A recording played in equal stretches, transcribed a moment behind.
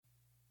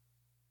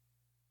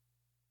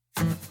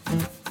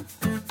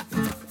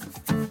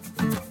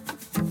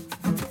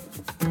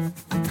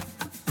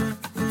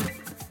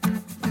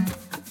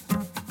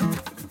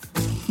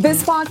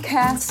This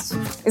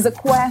podcast is a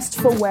quest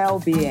for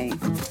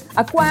well-being,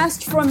 a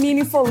quest for a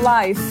meaningful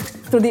life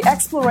through the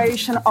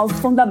exploration of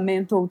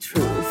fundamental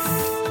truth.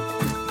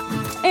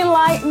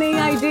 Enlightening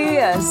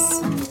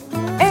ideas,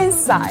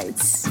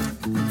 insights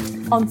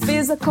on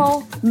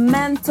physical,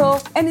 mental,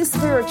 and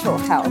spiritual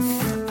health.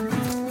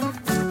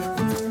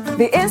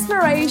 The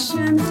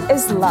inspiration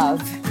is love.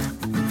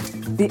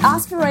 The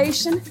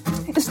aspiration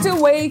is to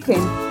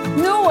awaken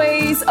new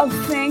ways of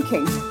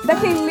thinking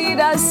that can lead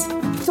us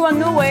to a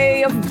new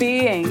way of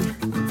being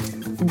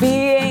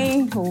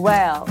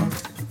well.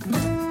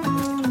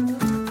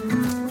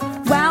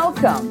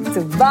 Welcome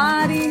to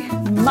Body,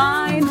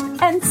 Mind,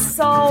 and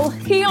Soul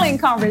Healing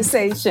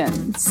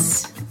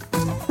Conversations.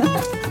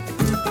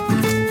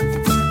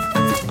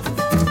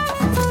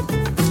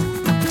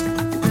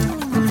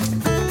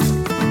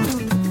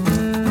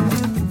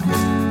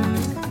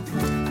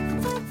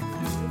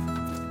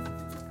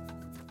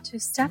 To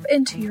step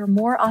into your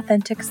more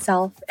authentic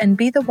self and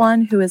be the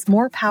one who is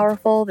more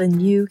powerful than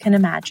you can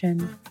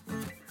imagine.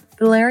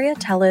 Valeria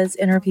Teles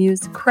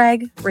interviews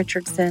Craig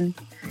Richardson,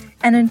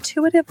 an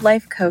intuitive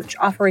life coach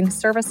offering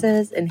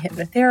services in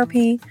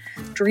hypnotherapy,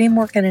 dream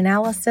work and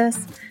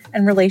analysis,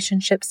 and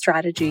relationship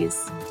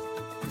strategies.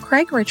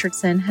 Craig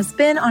Richardson has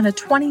been on a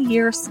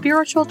 20-year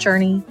spiritual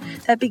journey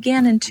that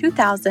began in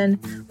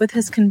 2000 with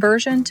his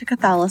conversion to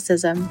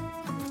Catholicism.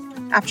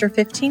 After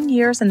 15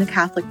 years in the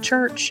Catholic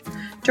Church,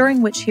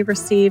 during which he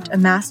received a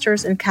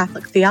master's in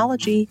Catholic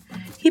theology,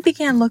 he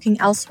began looking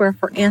elsewhere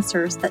for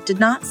answers that did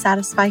not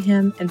satisfy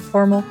him in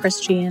formal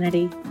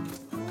Christianity.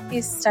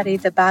 He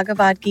studied the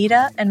Bhagavad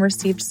Gita and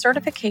received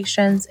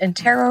certifications in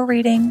tarot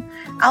reading,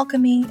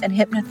 alchemy, and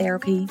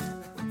hypnotherapy.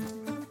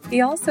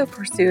 He also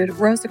pursued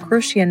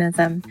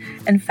Rosicrucianism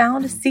and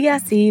found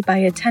CSE by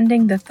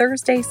attending the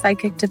Thursday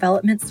Psychic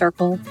Development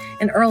Circle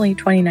in early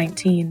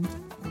 2019.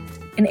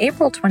 In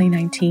April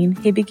 2019,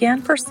 he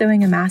began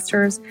pursuing a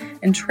master's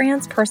in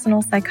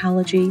transpersonal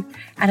psychology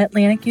at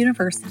Atlantic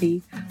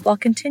University while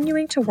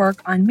continuing to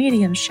work on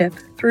mediumship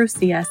through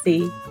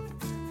CSE.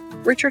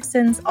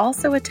 Richardson's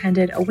also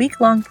attended a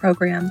week-long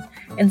program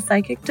in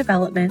psychic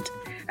development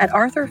at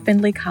Arthur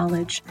Findlay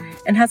College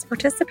and has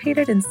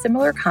participated in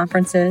similar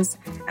conferences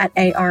at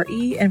ARE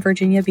in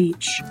Virginia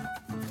Beach.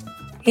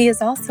 He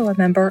is also a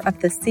member of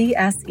the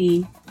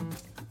CSE.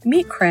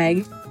 Meet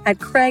Craig at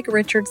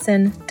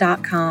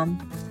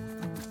CraigRichardson.com.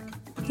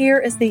 Here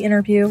is the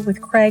interview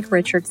with Craig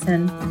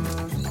Richardson.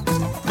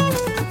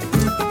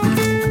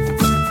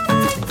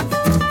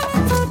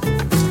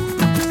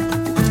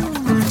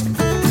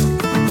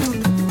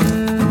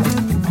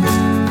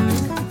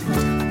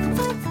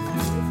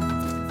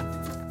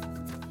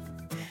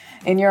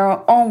 In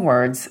your own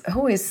words,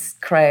 who is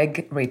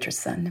Craig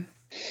Richardson?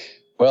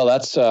 Well,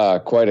 that's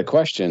quite a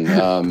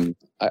question.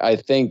 I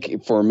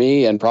think for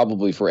me and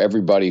probably for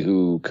everybody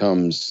who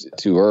comes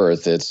to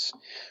Earth, it's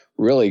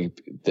really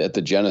at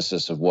the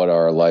genesis of what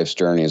our life's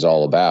journey is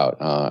all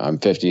about. I'm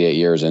 58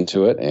 years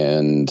into it,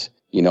 and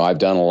I've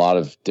done a lot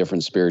of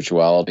different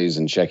spiritualities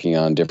and checking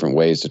on different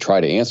ways to try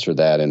to answer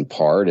that in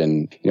part.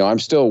 And I'm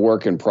still a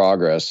work in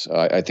progress.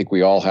 I think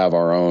we all have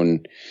our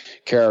own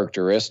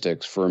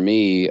characteristics. For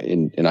me,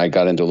 and I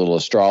got into a little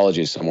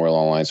astrology somewhere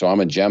along the line. So I'm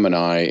a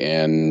Gemini,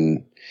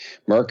 and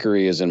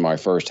Mercury is in my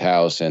first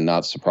house, and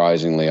not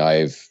surprisingly,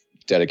 I've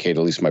dedicated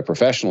at least my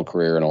professional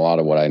career and a lot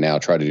of what I now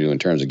try to do in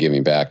terms of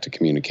giving back to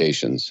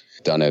communications.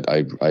 Done it.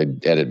 I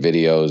edit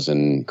videos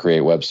and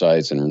create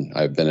websites, and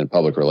I've been in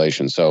public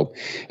relations. So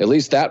at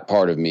least that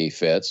part of me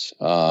fits.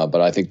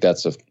 But I think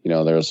there's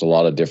a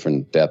lot of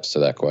different depths to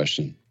that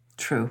question.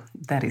 True.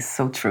 That is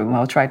so true.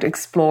 I'll try to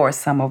explore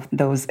some of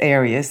those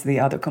areas,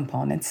 the other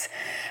components.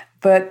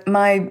 But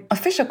my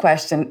official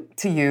question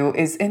to you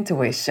is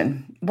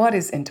intuition. What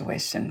is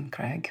intuition,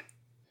 Craig?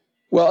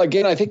 Well,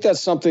 again, I think that's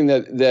something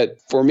that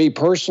for me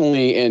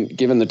personally, and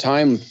given the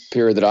time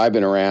period that I've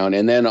been around,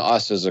 and then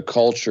us as a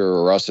culture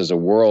or us as a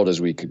world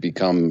as we could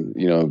become,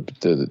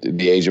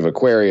 the age of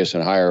Aquarius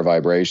and higher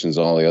vibrations,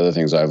 all the other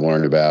things I've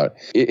learned about,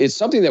 it's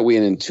something that we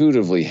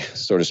intuitively,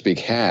 so to speak,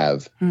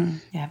 have.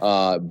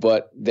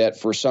 But that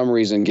for some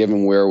reason,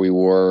 given where we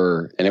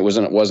were, and it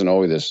wasn't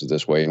always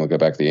this way. Look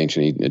back to the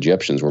ancient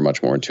Egyptians were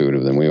much more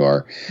intuitive than we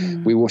are.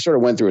 We sort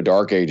of went through a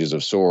dark ages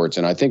of sorts,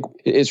 and I think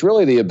it's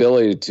really the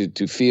ability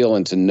to feel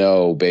and to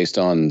know based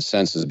on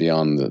senses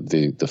beyond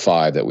the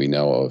five that we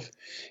know of.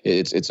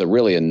 It's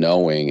really a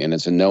knowing, and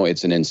it's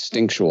an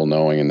instinctual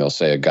knowing, and they'll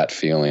say a gut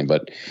feeling,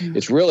 but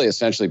it's really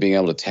essentially being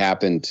able to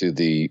tap into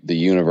the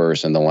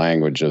universe and the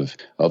language of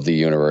the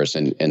universe,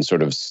 and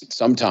sort of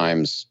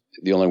sometimes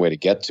the only way to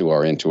get to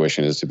our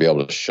intuition is to be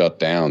able to shut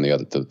down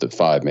the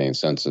five main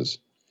senses.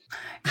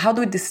 How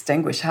do we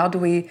distinguish? How do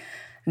we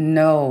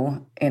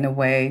know in a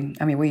way?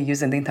 I mean, we're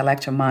using the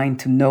intellectual mind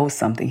to know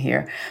something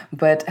here,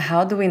 but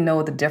how do we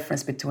know the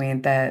difference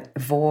between that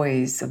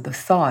voice of the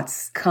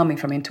thoughts coming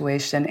from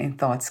intuition and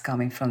thoughts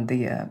coming from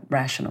the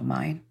rational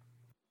mind?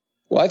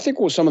 Well, I think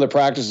some of the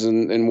practices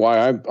and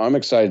why I'm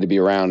excited to be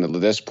around at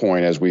this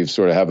point, as we've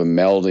sort of have a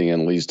melding, at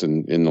least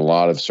in a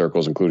lot of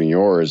circles, including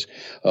yours,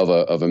 of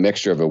a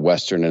mixture of a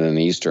Western and an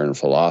Eastern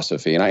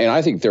philosophy. And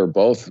I think they're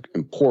both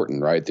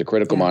important, right? The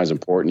critical mind is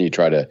important. You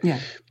try to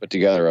put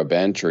together a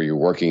bench, or you're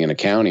working in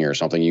accounting or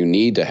something, you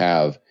need to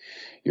have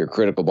your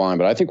critical mind.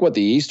 But I think what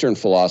the Eastern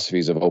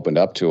philosophies have opened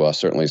up to us,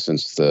 certainly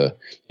since the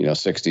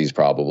 60s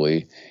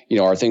probably,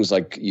 are things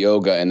like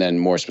yoga, and then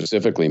more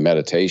specifically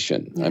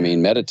meditation. I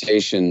mean,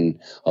 meditation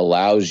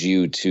allows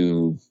you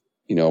to,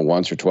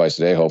 once or twice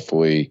a day,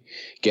 hopefully,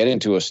 get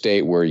into a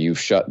state where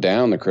you've shut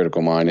down the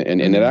critical mind, and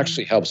it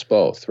actually helps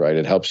both, right?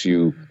 It helps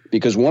you,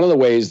 because one of the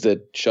ways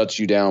that shuts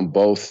you down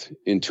both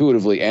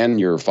intuitively and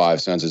your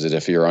five senses is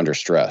if you're under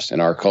stress. In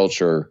our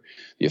culture,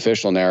 the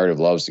official narrative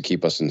loves to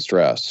keep us in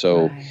stress.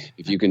 So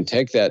if you can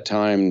take that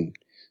time,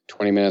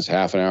 20 minutes,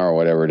 half an hour,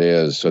 whatever it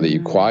is, so that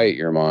you quiet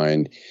your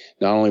mind,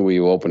 not only will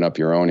you open up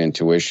your own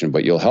intuition,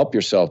 but you'll help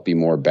yourself be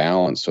more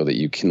balanced so that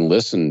you can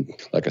listen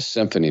like a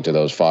symphony to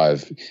those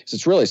five.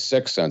 It's really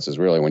six senses,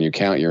 really, when you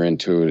count your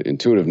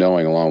intuitive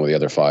knowing along with the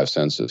other five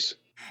senses.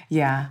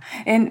 Yeah.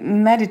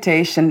 And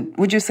meditation,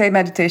 would you say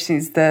meditation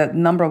is the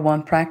number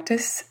one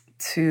practice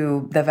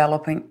to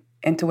developing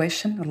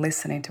intuition, or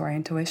listening to our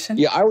intuition?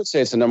 Yeah, I would say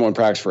it's the number one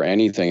practice for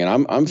anything,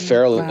 and I'm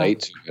fairly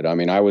late to it. I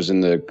mean, I was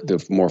in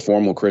the more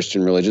formal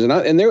Christian religions,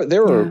 and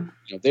there were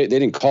they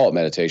didn't call it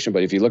meditation,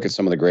 but if you look at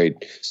some of the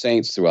great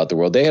saints throughout the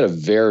world, they had a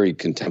very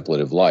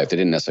contemplative life. They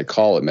didn't necessarily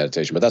call it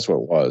meditation, but that's what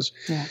it was.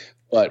 Yeah.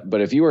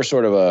 But if you were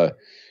sort of a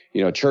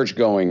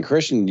church-going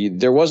Christian,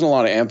 there wasn't a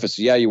lot of emphasis.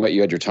 Yeah, you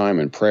had your time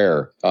in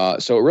prayer.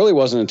 So it really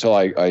wasn't until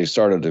I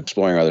started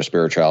exploring other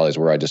spiritualities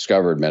where I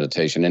discovered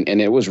meditation.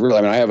 And it was really,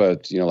 I mean, I have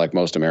like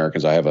most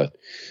Americans, I have a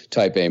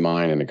type A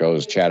mind, and it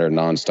goes chatter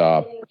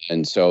nonstop.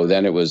 And so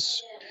then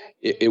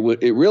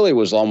it really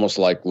was almost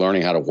like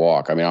learning how to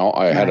walk. I mean,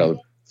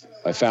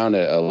 I found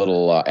a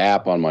little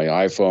app on my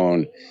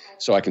iPhone,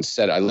 so I can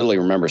I literally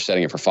remember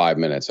setting it for 5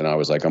 minutes, and I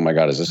was like, oh my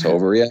God, is this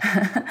over yet?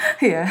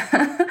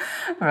 Yeah.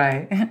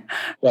 Right.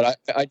 But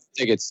I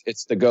think it's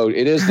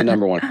it is the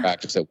number one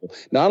practice that will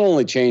not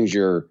only change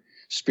your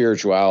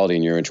spirituality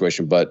and your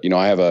intuition, but,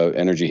 I have an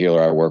energy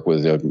healer I work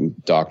with, a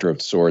doctor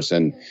of sorts,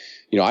 and,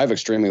 I have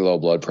extremely low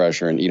blood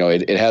pressure, and,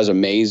 it has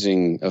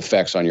amazing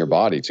effects on your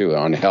body too,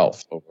 on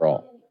health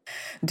overall.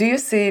 Do you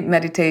see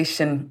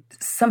meditation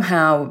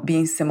somehow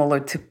being similar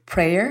to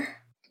prayer?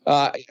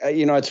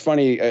 It's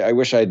funny. I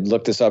wish I'd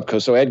looked this up,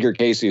 because Edgar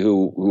Cayce,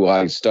 who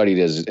I studied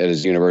at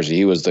his university,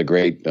 he was the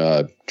great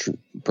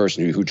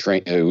person who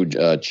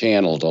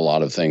channeled a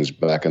lot of things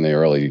back in the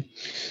early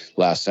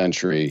last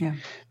century. Yeah.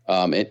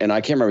 And I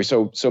can't remember.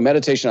 So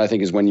meditation, I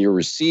think, is when you're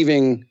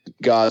receiving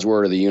God's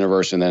word of the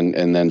universe, and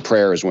then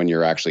prayer is when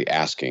you're actually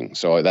asking.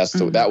 So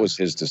that was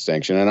his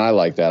distinction, and I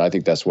like that. I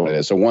think that's what it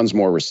is. So one's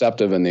more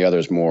receptive, and the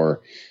other's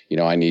more,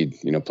 I need,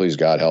 please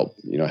God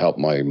help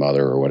my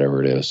mother, or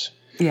whatever it is.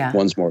 Yeah.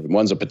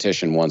 One's a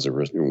petition, one's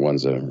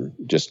a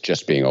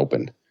just being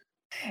open.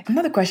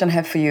 Another question I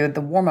have for you,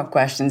 the warm-up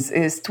questions,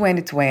 is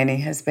 2020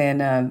 has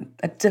been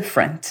a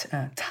different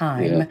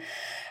time. Yeah.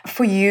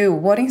 For you,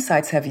 what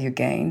insights have you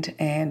gained,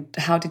 and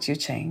how did you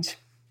change?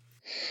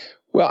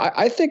 Well,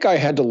 I think I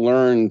had to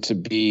learn to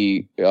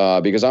be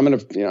because I'm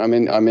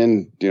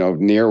in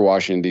near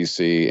Washington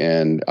D.C.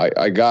 and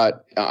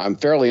I'm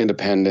fairly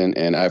independent,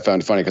 and I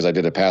found it funny because I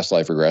did a past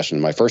life regression.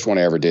 My first one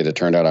I ever did, it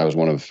turned out I was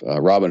one of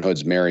Robin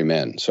Hood's merry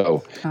men.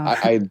 So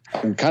I'm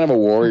kind of a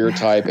warrior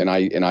type, and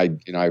I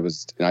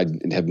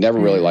have never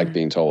really liked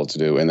being told what to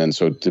do. And then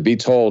so to be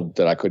told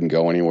that I couldn't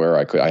go anywhere,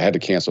 I had to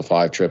cancel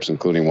 5 trips,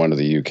 including one to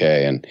the UK.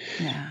 And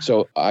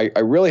so I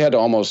really had to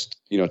almost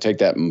take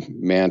that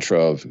mantra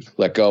of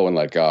let go and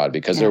let God,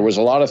 because there was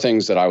a lot of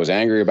things that I was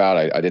angry about.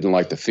 I didn't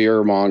like the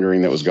fear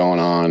mongering that was going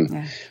on.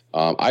 Yeah.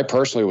 I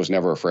personally was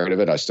never afraid of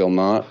it. I still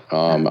not.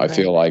 I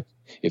feel like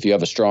if you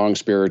have a strong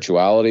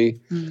spirituality,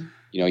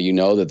 you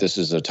know that this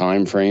is a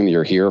time frame.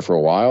 You're here for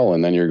a while,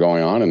 and then you're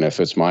going on. And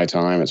if it's my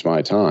time, it's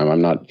my time.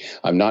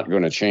 I'm not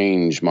going to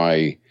change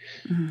my.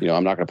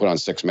 I'm not going to put on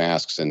 6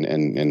 masks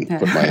and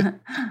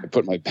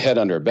put my head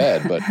under a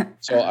bed. But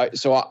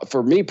so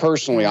for me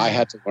personally, I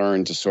had to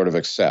learn to sort of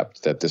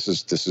accept that this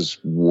is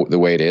the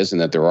way it is, and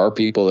that there are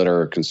people that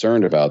are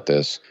concerned about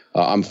this.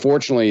 I'm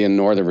fortunately in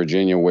Northern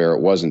Virginia, where it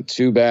wasn't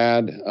too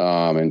bad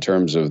in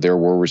terms of there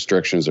were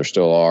restrictions, there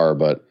still are.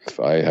 But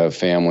I have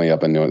family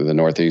up in the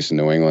Northeast in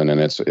New England, and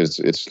it's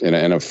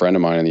and a friend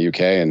of mine in the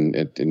UK, and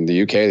in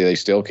the UK they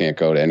still can't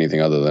go to anything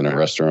other than a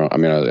restaurant. I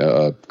mean,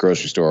 a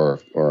grocery store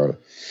or a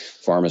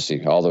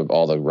pharmacy.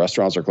 All the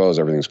restaurants are closed.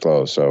 Everything's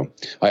closed. So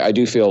I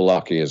do feel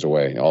lucky as a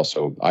way.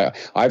 Also,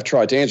 I've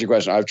tried to answer your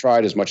question. I've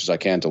tried as much as I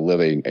can to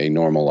live a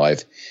normal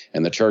life.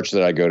 And the church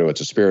that I go to,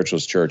 it's a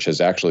spiritualist church, has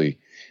actually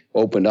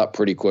opened up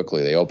pretty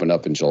quickly. They opened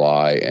up in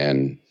July,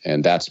 and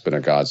that's been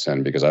a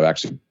godsend, because I've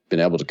actually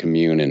been able to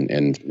commune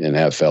and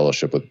have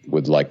fellowship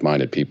with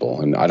like-minded people.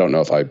 And I don't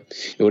know it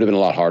would have been a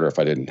lot harder if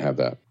I didn't have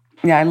that.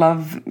 Yeah, I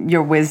love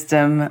your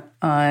wisdom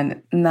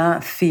on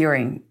not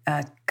fearing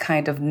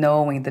kind of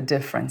knowing the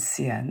difference,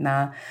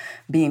 not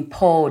being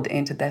pulled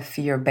into that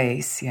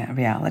fear-based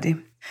reality.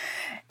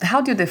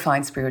 How do you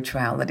define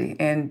spirituality?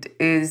 And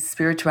is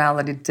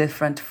spirituality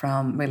different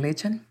from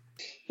religion?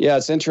 Yeah,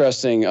 it's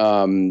interesting.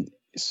 I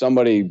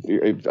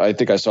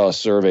think I saw a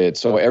survey.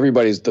 So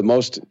everybody's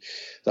the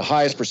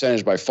highest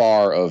percentage by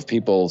far of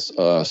people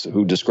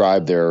who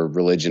describe their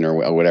religion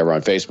or whatever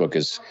on Facebook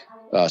is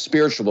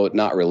spiritual, but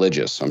not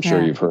religious. I'm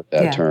sure you've heard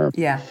that term.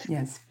 Yeah,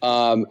 yes.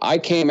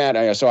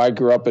 I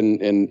grew up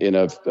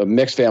in a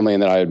mixed family,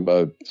 and then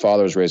my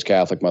father was raised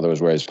Catholic, mother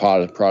was raised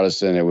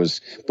Protestant. It was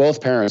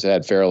both parents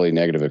had fairly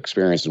negative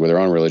experiences with their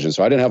own religion,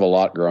 so I didn't have a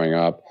lot growing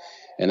up.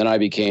 And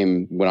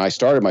then when I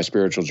started my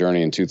spiritual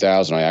journey in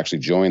 2000, I actually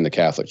joined the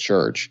Catholic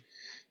Church.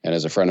 And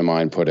as a friend of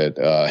mine put it,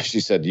 she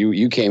said,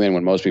 you came in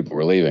when most people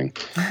were leaving,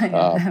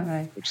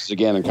 right. Which is,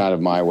 again, kind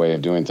of my way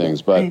of doing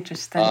things. But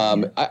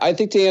I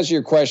think to answer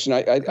your question,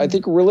 I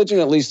think religion,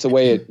 at least the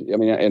way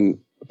and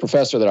a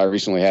professor that I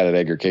recently had at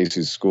Edgar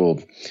Cayce's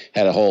school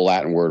had a whole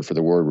Latin word for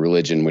the word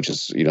religion, which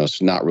is,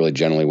 it's not really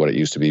generally what it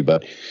used to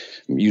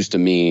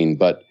mean,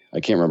 but I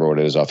can't remember what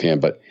it is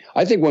offhand. But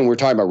I think when we're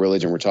talking about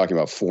religion, we're talking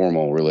about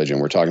formal religion.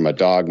 We're talking about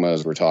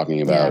dogmas. We're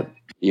talking about,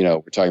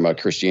 we're talking about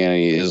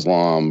Christianity,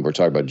 Islam. We're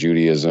talking about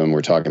Judaism.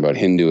 We're talking about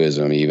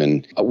Hinduism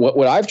even.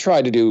 What I've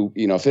tried to do,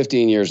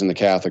 15 years in the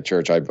Catholic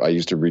Church, I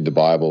used to read the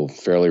Bible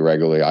fairly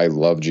regularly. I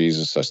love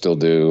Jesus. I still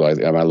do.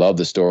 I love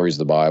the stories of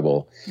the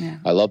Bible. Yeah.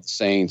 I love the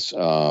saints,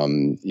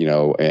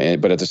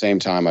 but at the same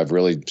time, I've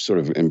really sort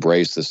of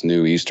embraced this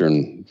new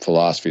Eastern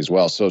philosophy as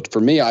well. So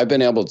for me, I've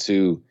been able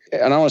to,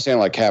 and I don't want to sound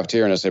like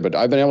cafeteria, but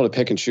I've been able to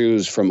pick and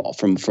choose from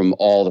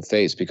all the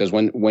faiths, because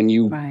when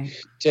you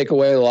take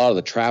away a lot of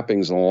the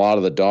trappings and a lot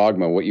of the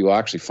dogma, what you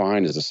actually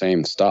find is the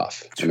same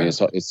stuff. True. I mean,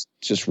 it's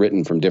just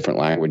written from different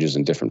languages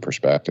and different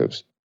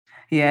perspectives.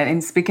 Yeah,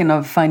 and speaking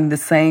of finding the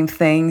same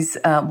things,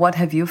 what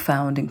have you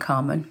found in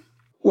common?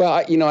 Well,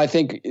 I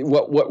think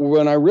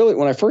when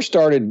I first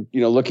started,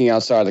 looking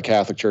outside the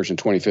Catholic Church in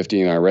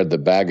 2015, I read the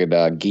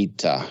Bhagavad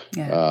Gita,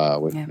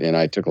 and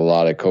I took a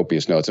lot of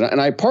copious notes. And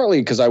I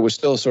partly because I was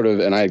still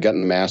and I had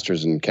gotten a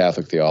master's in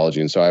Catholic theology,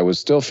 and so I was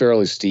still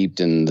fairly steeped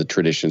in the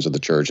traditions of the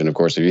church. And of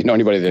course, if you know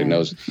anybody that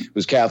knows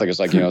who's Catholic, it's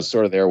like, it's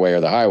sort of their way or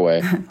the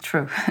highway.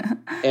 True.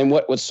 And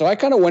so I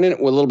kind of went in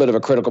with a little bit of a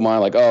critical mind,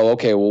 like, oh,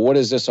 okay, well, what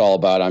is this all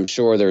about? I'm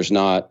sure there's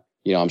not.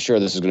 I'm sure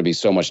this is going to be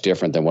so much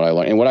different than what I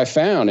learned. And what I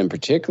found in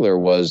particular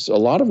was a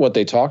lot of what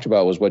they talked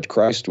about was what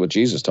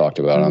Jesus talked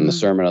about on the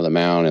Sermon on the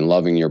Mount, and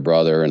loving your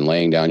brother and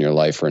laying down your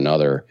life for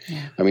another.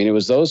 Yeah. I mean, it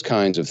was those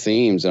kinds of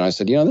themes. And I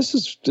said, this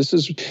is,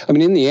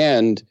 in the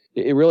end,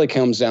 it really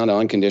comes down to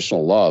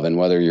unconditional love. And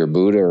whether you're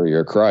Buddha or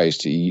you're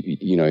Christ,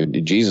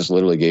 Jesus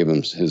literally gave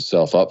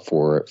himself up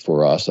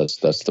for us.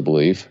 That's the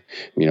belief,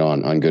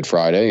 on Good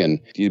Friday. And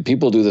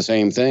people do the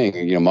same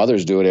thing.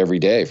 Mothers do it every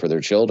day for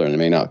their children. They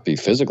may not be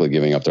physically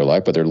giving up their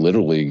life, but they're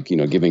literally,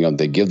 giving up.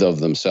 They give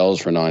of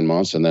themselves for 9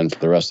 months and then for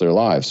the rest of their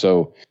lives.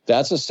 So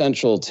that's a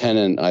central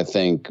tenet, I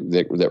think,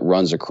 that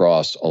runs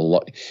across a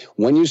lot.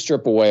 When you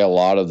strip away a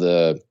lot of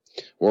the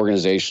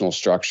organizational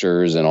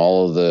structures and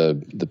all of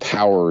the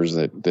powers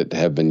that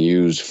have been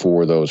used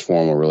for those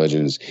formal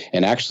religions,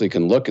 and actually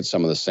can look at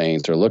some of the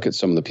saints or look at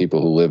some of the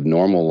people who live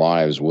normal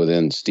lives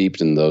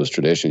steeped in those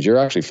traditions, you're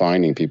actually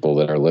finding people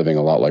that are living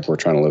a lot like we're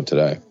trying to live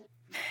today.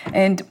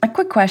 And a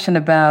quick question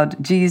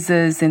about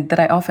Jesus, and that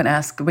I often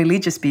ask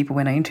religious people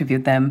when I interview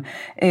them,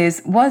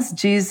 is, was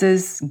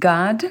Jesus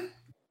God?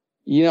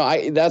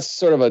 That's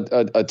sort of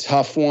a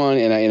tough one,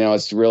 and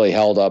it's really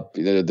held up.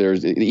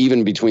 There's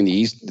even between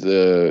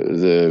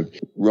the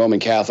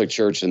Roman Catholic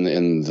Church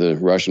and the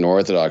Russian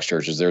Orthodox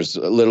churches, there's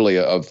literally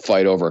a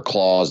fight over a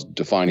clause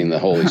defining the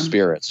Holy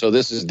Spirit. So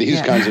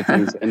these kinds of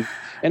things, and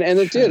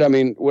it did. I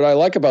mean, what I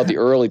like about the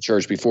early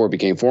church before it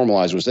became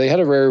formalized was they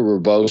had a very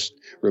robust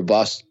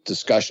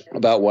discussion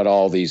about what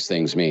all these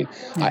things mean.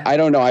 Yeah. I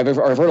don't know. I've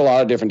heard a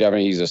lot of different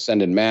definitions. He's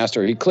ascended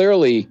master. He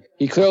clearly,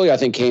 I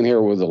think, came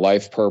here with a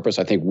life purpose.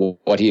 I think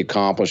what he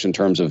accomplished in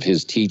terms of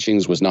his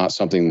teachings was not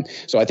something.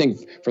 So I think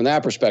from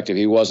that perspective,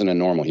 he wasn't a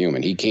normal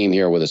human. He came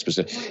here with a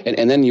specific.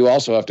 And then you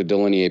also have to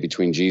delineate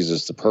between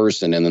Jesus, the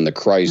person, and then the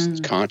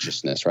Christ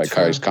consciousness, right?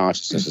 True. Christ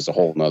consciousness is a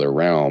whole nother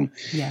realm.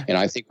 Yeah. And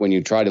I think when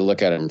you try to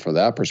look at him from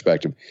that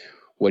perspective,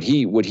 what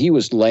he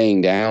was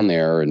laying down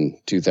there in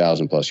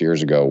 2,000 plus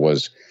years ago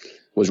was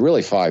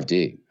really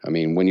 5D. I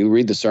mean, when you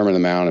read the Sermon on the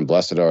Mount and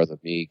blessed are the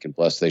meek and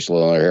blessed they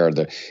shall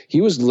inherit, he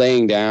was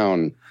laying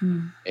down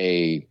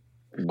a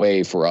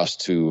way for us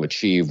to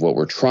achieve what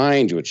we're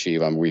trying to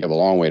achieve. I mean, we have a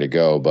long way to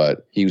go,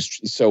 but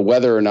so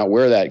whether or not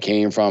where that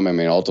came from, I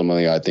mean,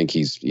 ultimately, I think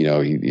we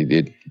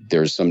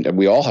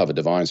all have a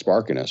divine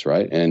spark in us,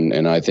 right?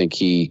 And I think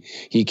he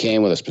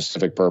came with a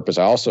specific purpose.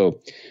 I also,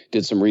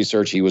 did some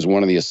research. He was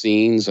one of the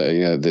Essenes,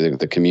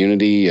 the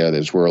community.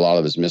 That's where a lot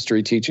of his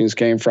mystery teachings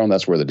came from.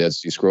 That's where the Dead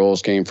Sea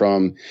Scrolls came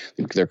from.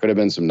 There could have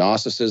been some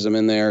Gnosticism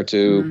in there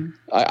too.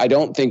 I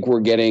don't think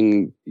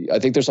I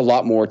think there's a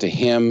lot more to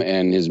him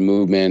and his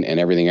movement and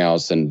everything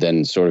else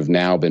than sort of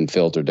now been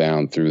filtered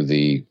down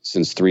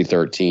since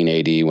 313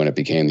 AD when it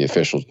became the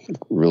official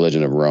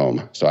religion of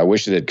Rome. So I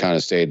wish it had kind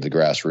of stayed the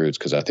grassroots,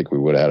 because I think we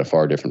would have had a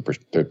far different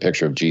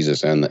picture of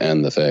Jesus and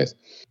the faith.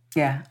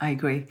 Yeah, I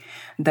agree.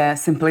 The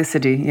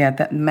simplicity,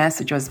 that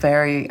message was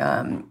very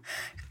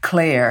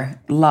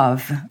clear.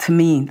 Love, to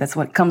me, that's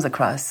what comes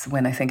across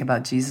when I think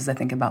about Jesus. I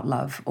think about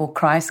love, or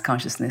Christ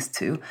consciousness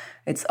too.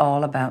 It's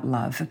all about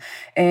love.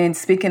 And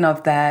speaking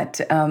of that,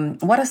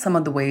 what are some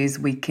of the ways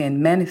we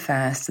can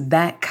manifest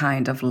that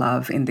kind of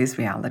love in this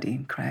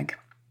reality, Craig?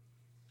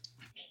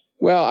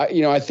 Well,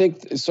 I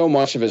think so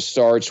much of it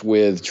starts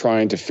with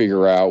trying to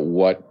figure out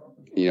what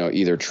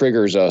either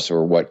triggers us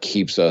or what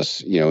keeps us,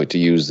 to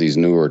use these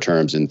newer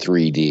terms, in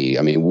 3D.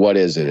 I mean, what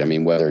is it? I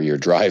mean, whether you're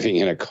driving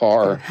in a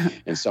car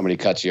and somebody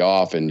cuts you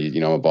off, and,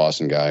 I'm a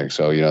Boston guy.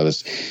 So,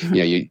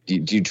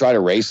 you try to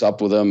race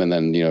up with them and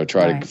then,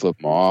 try to flip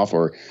them off,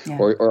 or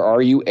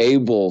are you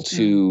able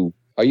to,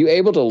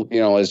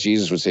 as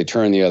Jesus would say,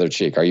 turn the other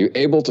cheek? Are you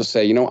able to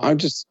say,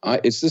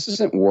 this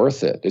isn't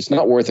worth it. It's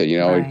not worth it,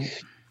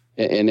 Right.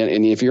 And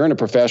if you're in a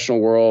professional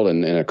world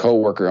and a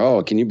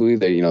coworker, can you believe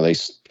that, they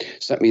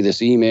sent me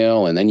this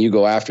email, and then you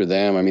go after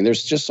them? I mean,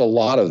 there's just a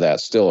lot of that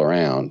still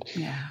around.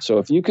 Yeah. So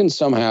if you can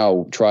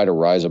somehow try to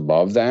rise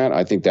above that,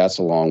 I think that's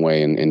a long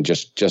way in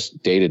just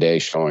day to day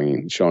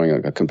showing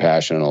a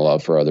compassion and a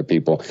love for other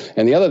people.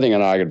 And the other thing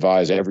that I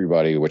advise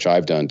everybody, which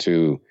I've done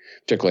too,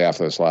 particularly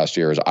after this last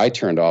year, is I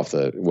turned off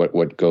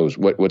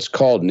what's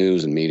called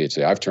news and media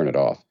today. I've turned it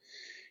off.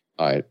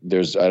 I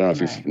don't know if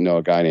you know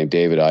a guy named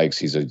David Icke.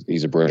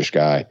 He's a British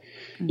guy.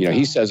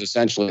 He says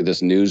essentially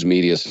this news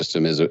media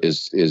system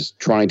is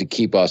trying to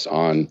keep us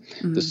on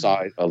the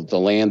size of the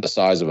land, the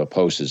size of a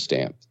postage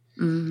stamp,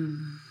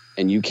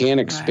 and you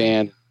can't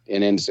expand.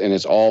 Right. And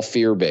it's all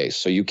fear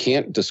based. So you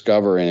can't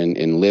discover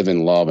and live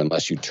in love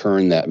unless you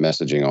turn that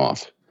messaging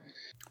off.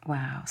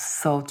 Wow,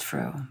 so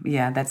true.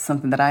 Yeah, that's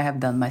something that I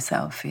have done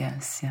myself.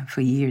 Yes,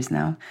 for years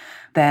now.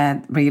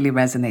 That really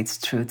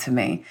resonates true to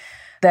me.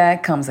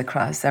 That comes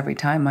across every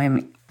time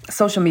I'm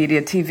social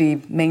media,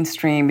 TV,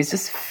 mainstream. It's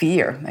just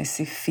fear. I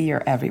see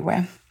fear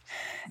everywhere.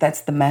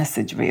 That's the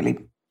message, really.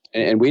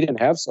 And we didn't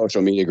have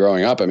social media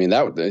growing up. I mean,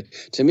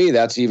 to me,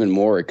 that's even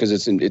more, because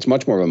it's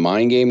much more of a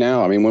mind game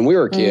now. I mean, when we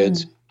were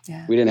kids,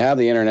 we didn't have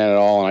the internet at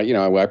all. And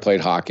I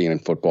played hockey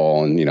and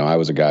football, and I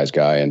was a guy's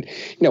guy. And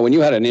when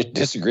you had a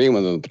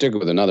disagreement with, particularly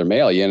with another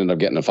male, you ended up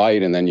getting a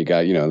fight, and then you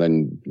got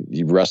then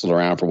you wrestled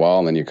around for a while,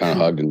 and then you kind of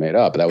hugged and made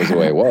up. That was the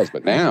way it was.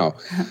 But now,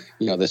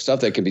 the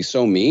stuff that can be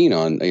so mean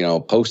on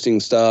posting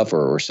stuff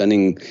or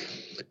sending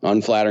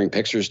unflattering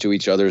pictures to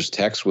each other's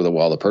texts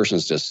while the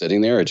person's just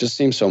sitting there, it just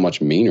seems so much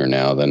meaner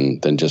now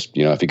than just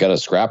if you got a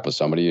scrap with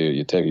somebody,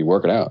 you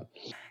work it out.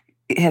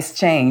 It has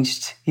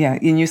changed,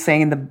 and you're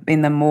saying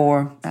in the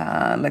more,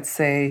 let's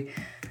say,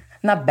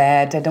 not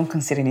bad. I don't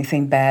consider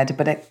anything bad,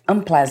 but an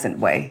unpleasant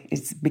way.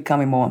 It's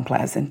becoming more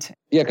unpleasant.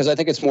 Yeah, because I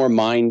think it's more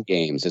mind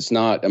games. It's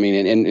not. I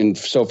mean, and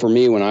so for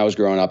me, when I was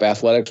growing up,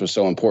 athletics was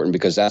so important,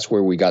 because that's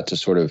where we got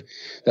to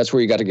that's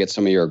where you got to get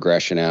some of your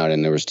aggression out,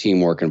 and there was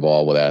teamwork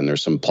involved with that, and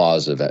there's some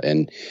positive,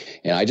 and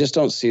I just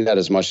don't see that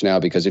as much now,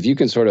 because if you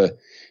can sort of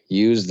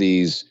use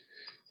these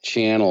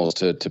channels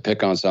to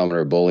pick on somebody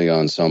or bully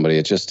on somebody,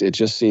 it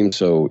just seems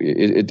so.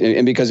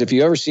 And because if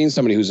you ever seen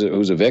somebody who's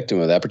a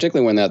victim of that,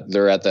 particularly when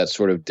they're at that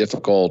sort of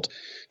difficult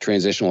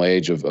transitional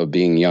age of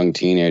being young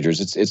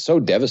teenagers, it's so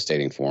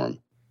devastating for them.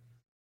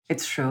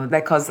 It's true.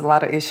 That caused a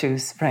lot of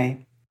issues,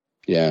 right?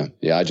 Yeah.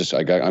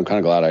 I'm kind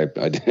of glad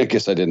I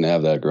guess I didn't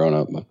have that growing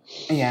up.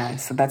 Yeah,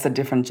 so that's a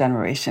different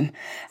generation.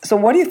 So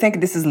what do you think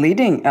this is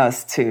leading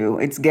us to?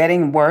 It's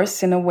getting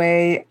worse in a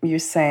way. You're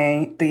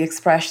saying the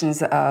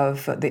expressions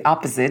of the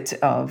opposite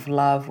of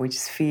love, which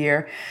is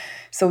fear.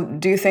 So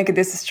do you think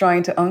this is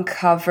trying to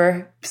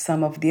uncover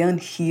some of the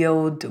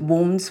unhealed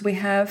wounds we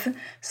have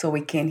so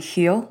we can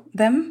heal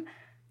them?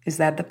 Is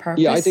that the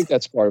purpose? Yeah, I think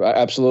that's part of it.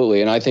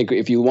 Absolutely. And I think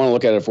if you want to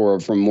look at it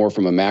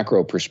from a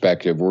macro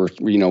perspective, we're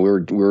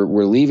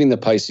leaving the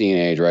Piscean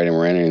age, right? And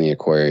we're entering the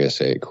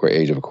Aquarius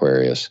age of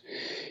Aquarius,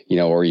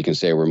 or you can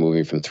say we're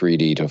moving from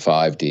 3D to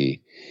 5D.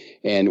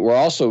 And we're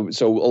also,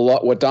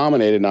 what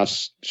dominated,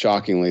 not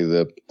shockingly,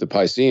 the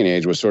Piscean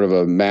age was sort of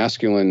a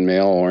masculine,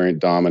 male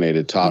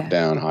dominated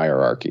top-down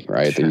hierarchy,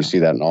 right? Sure. That you see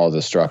that in all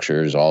the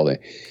structures,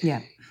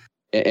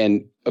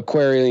 and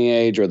Aquarian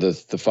age, or the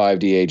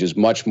 5D age, is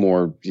much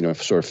more,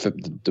 sort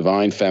of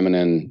divine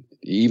feminine,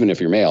 even if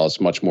you're male, it's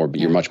much more,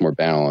 you're much more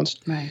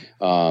balanced. Right.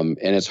 And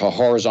it's a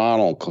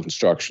horizontal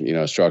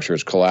construction, structure.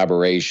 It's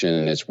collaboration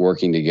and it's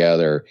working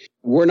together.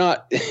 We're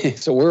not,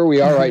 so where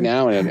we are right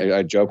now, and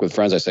I joke with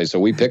friends, I say, so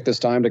we picked this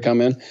time to come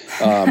in.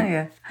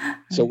 Yeah.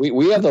 So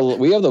we have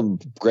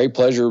the great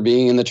pleasure of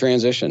being in the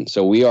transition.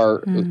 So we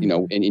are,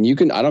 and you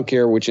can, I don't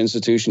care which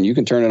institution, you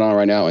can turn it on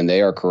right now and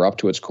they are corrupt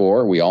to its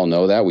core. We all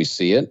know that, we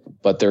see it,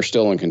 but they're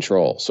still in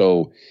control.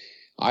 So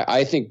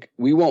I think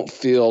we won't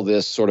feel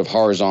this sort of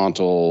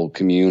horizontal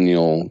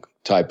communal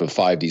type of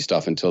 5D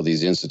stuff until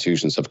these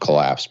institutions have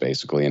collapsed,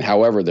 basically, and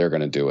however they're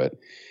going to do it.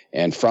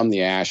 And from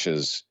the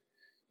ashes,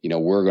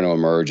 we're going to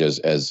emerge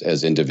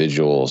as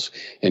individuals.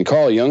 And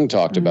Carl Jung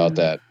talked about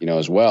that,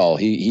 as well.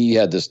 He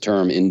had this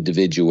term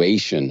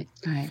individuation,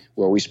 right,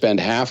 where we spend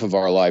half of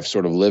our life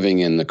sort of living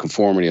in the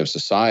conformity of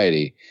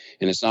society.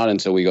 And it's not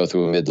until we go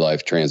through a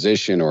midlife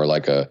transition or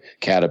like a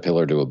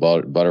caterpillar to a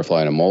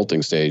butterfly in a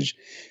molting stage,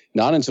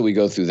 not until we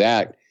go through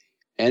that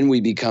and we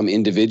become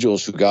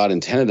individuals who God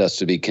intended us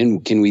to be,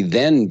 can we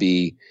then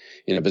be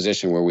in a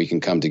position where we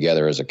can come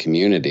together as a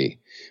community,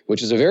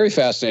 which is a very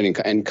fascinating,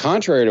 and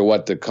contrary to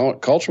what the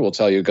culture will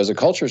tell you, because the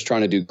culture is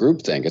trying to do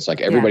groupthink. It's like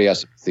everybody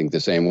has to think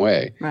the same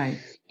way. Right.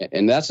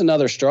 And that's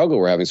another struggle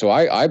we're having. So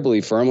I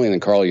believe firmly in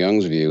Carl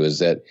Jung's view is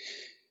that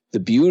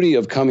the beauty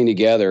of coming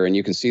together, and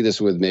you can see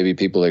this with maybe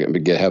people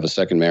that have a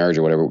second marriage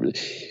or whatever,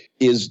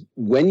 is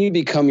when you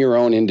become your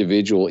own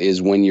individual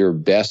is when you're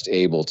best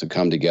able to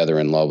come together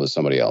in love with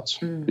somebody else,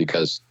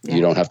 because you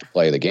don't have to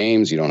play the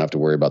games. You don't have to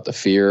worry about the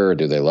fear.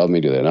 Do they love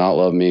me? Do they not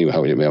love me?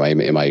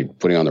 Am I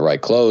putting on the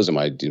right clothes? Am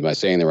I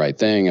saying the right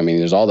thing? I mean,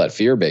 there's all that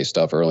fear-based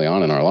stuff early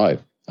on in our life.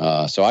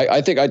 So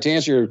I think to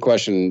answer your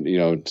question,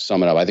 to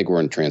sum it up, I think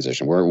we're in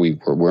transition.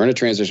 We're in a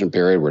transition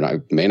period.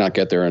 May not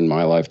get there in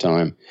my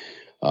lifetime.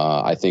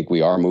 I think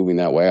we are moving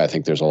that way. I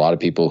think there's a lot of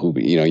people who,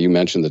 you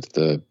mentioned that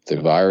the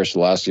virus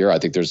last year. I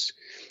think there's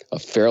a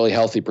fairly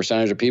healthy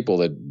percentage of people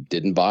that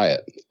didn't buy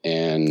it.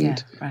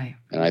 And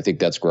I think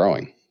that's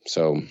growing.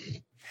 So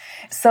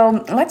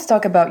let's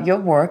talk about your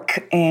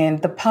work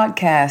and the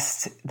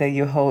podcast that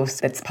you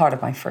host. That's part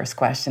of my first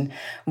question.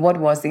 What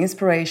was the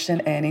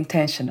inspiration and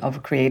intention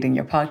of creating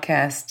your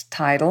podcast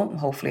title?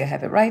 Hopefully I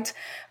have it right.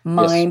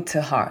 Mind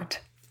to Heart.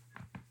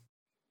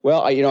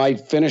 Well, I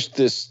finished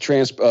this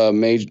master's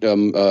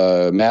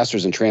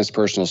in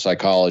transpersonal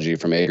psychology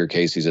from Edgar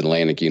Cayce's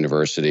Atlantic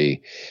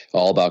University,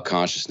 all about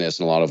consciousness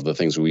and a lot of the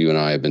things you and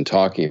I have been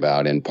talking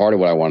about. And part of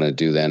what I wanted to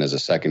do then as a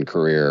second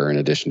career, in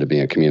addition to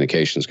being a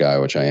communications guy,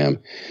 which I am,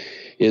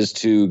 is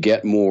to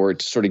get more,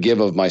 to sort of give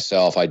of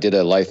myself. I did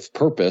a life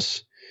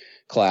purpose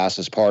class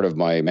as part of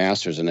my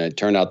master's, and it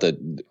turned out that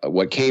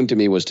what came to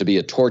me was to be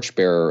a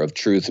torchbearer of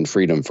truth and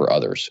freedom for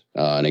others.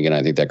 And again,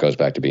 I think that goes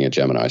back to being a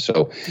Gemini.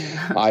 So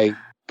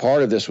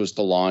part of this was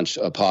to launch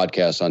a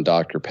podcast on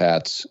Dr.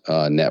 Pat's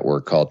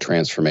network called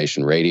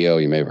Transformation Radio.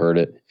 You may have heard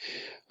it.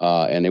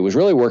 And it was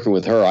really working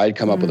with her. I'd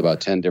come up with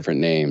about 10 different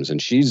names,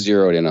 and she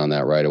zeroed in on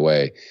that right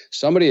away.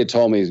 Somebody had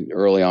told me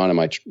early on in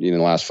the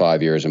last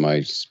 5 years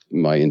in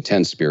my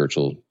intense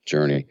spiritual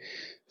journey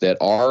that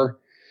our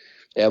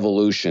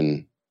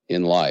evolution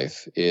in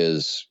life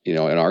is, and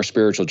our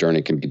spiritual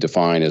journey can be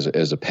defined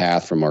as a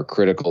path from our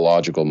critical,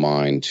 logical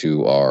mind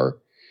to our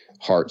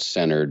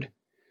heart-centered,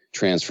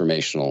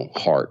 transformational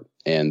heart.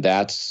 And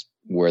that's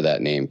where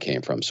that name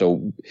came from.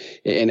 So,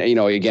 and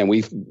again,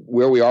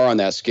 where we are on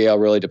that scale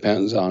really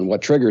depends on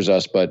what triggers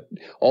us. But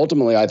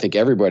ultimately, I think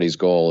everybody's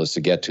goal is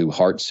to get to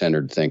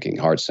heart-centered thinking,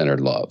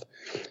 heart-centered love.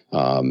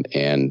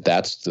 And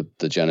that's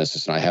the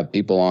genesis. And I have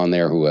people on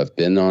there who have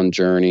been on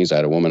journeys. I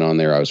had a woman on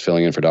there. I was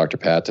filling in for Dr.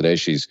 Pat today.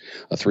 She's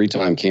a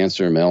 3-time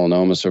cancer and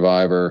melanoma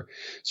survivor.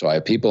 So I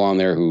have people on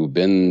there who've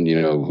been,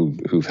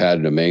 who've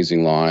had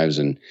amazing lives,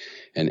 and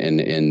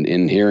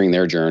in hearing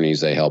their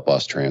journeys, they help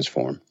us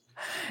transform.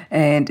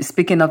 And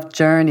speaking of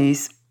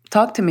journeys,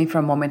 talk to me for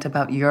a moment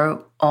about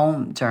your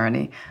own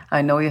journey.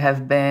 I know you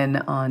have been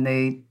on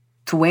a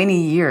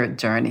 20-year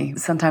journey.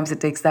 Sometimes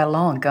it takes that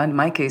long. In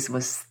my case, it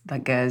was, I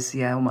guess,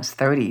 almost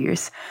 30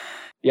 years.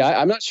 Yeah,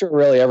 I'm not sure it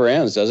really ever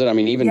ends, does it? I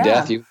mean, even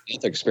death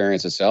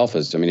experience itself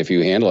is, if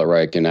you handle it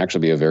right, it can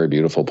actually be a very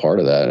beautiful part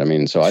of that.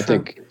 So I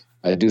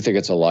do think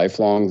it's a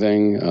lifelong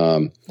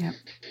thing.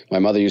 My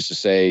mother used to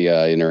say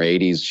in her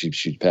 80s,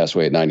 she passed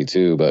away at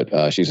 92,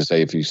 but she used to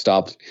say, if you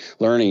stop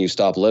learning, you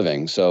stop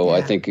living. So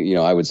I think,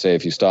 I would say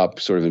if you stop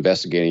sort of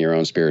investigating your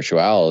own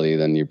spirituality,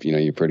 then you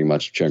pretty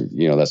much,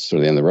 that's sort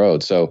of the end of the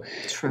road. So,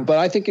 but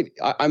I think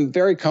I'm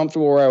very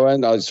comfortable where I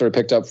went. I sort of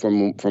picked up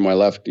from I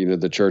left,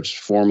 the church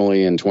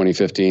formally in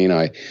 2015.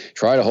 I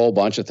tried a whole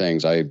bunch of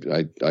things. I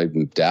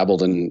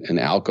dabbled in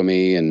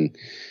alchemy and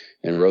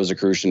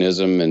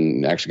Rosicrucianism,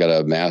 and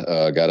actually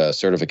got a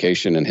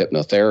certification in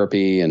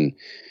hypnotherapy,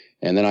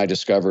 and then I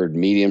discovered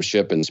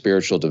mediumship and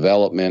spiritual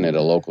development at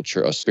a local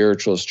church, a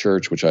spiritualist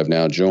church, which I've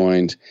now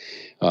joined.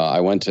 I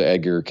went to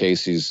Edgar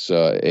Cayce's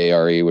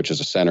ARE, which is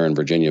a center in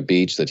Virginia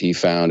Beach that he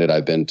founded.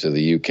 I've been to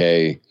the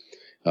UK,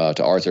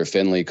 to Arthur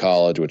Findlay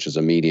College, which is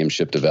a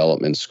mediumship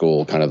development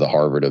school, kind of the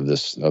Harvard of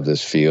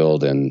this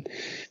field, and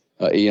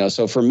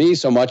So for me,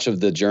 so much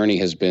of the journey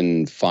has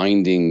been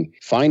finding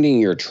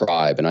your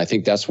tribe. And I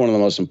think that's one of the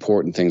most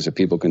important things that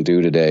people can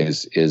do today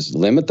is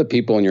limit the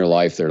people in your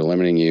life that are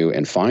limiting you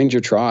and find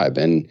your tribe.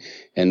 And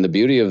the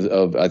beauty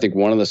of I think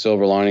one of the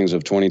silver linings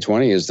of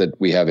 2020 is that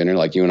we have internet,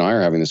 like you and I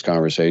are having this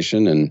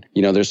conversation. And,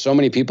 there's so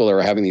many people that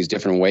are having these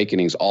different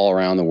awakenings all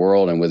around the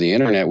world. And with the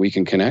internet, we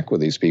can connect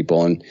with these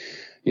people. And,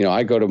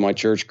 I go to my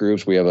church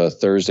groups. We have a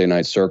Thursday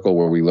night circle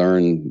where we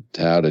learn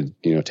how to,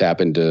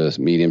 tap into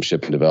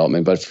mediumship and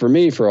development. But for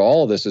me, for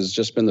all of this, has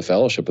just been the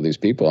fellowship of these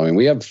people. I mean,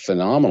 we have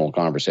phenomenal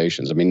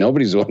conversations. I mean,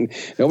 nobody's listening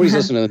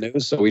to the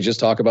news, so we just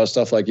talk about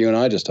stuff like you and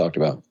I just talked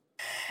about.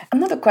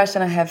 Another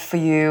question I have for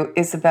you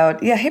is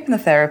about,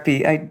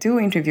 hypnotherapy. I do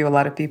interview a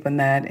lot of people in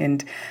that,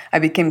 and I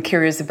became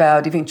curious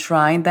about even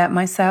trying that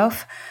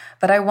myself.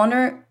 But I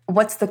wonder,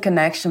 what's the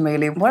connection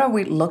really? What are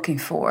we looking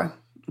for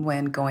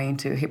when going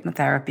into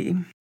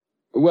hypnotherapy?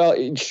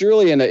 Well,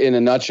 surely in a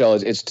nutshell,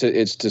 it's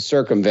to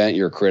circumvent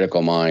your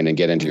critical mind and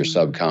get into your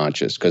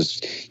subconscious,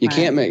 because you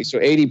can't make, so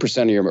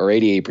 80% of your, or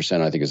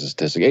 88%, I think is a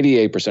statistic,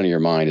 88% of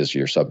your mind is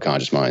your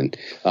subconscious mind.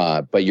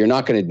 But you're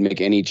not going to make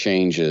any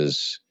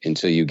changes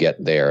until you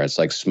get there. It's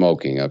like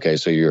smoking. Okay.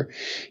 So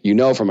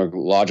from a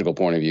logical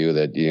point of view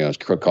that,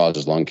 it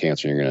causes lung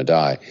cancer and you're going to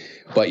die.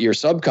 But your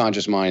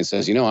subconscious mind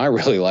says, I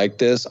really like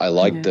this. I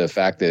like the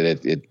fact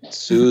that it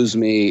soothes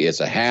me. It's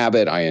a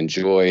habit. I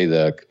enjoy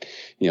the,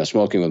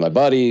 smoking with my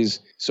buddies.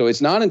 So it's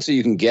not until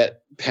you can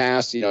get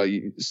past,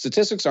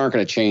 statistics aren't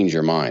going to change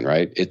your mind,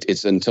 right?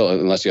 It's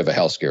unless you have a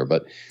health scare,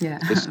 but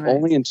it's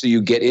only until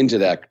you get into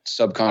that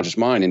subconscious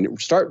mind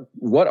and start,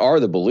 what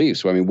are the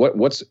beliefs? I mean,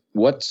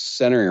 what's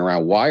centering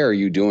around, why are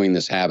you doing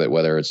this habit,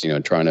 whether it's,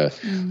 trying to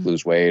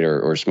lose weight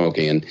or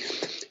smoking?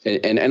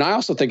 And I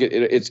also think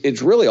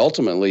it's really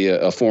ultimately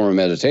a form of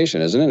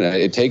meditation, isn't it?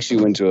 It takes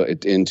you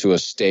into a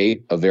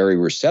state, a very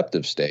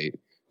receptive state,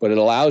 but it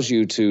allows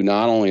you to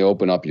not only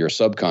open up your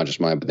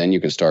subconscious mind, but then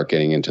you can start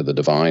getting into the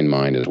divine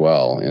mind as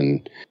well.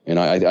 And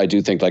I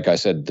do think, like I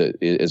said,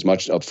 that as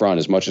much upfront,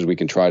 as much as we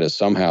can try to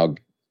somehow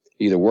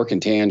either work in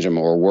tandem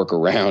or work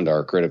around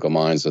our critical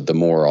minds, that the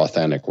more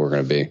authentic we're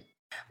going to be.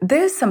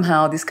 There's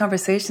somehow, these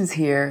conversations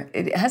here,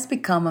 it has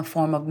become a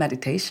form of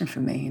meditation for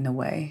me in a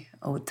way,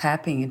 or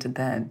tapping into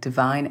that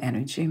divine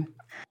energy.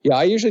 Yeah,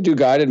 I usually do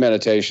guided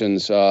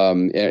meditations,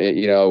 and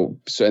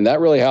that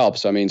really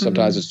helps. I mean,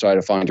 sometimes it's try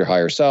to find your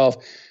higher self.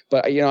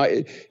 But,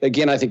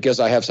 again, I think because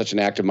I have such an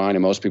active mind,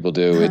 and most people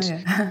do, it's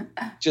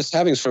just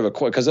having sort of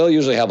because they'll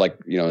usually have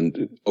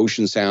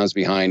ocean sounds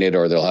behind it,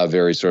 or they'll have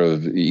very sort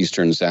of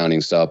Eastern sounding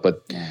stuff.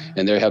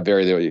 And they have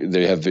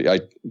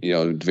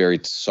very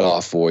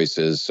soft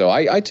voices. So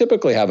I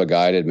typically have a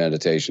guided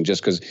meditation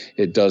just because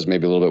it does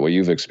maybe a little bit what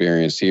you've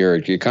experienced here.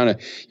 You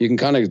can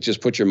kind of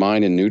just put your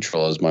mind in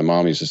neutral, as my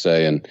mom used to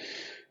say,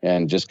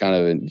 and just kind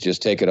of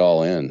just take it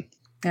all in.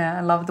 Yeah,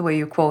 I love the way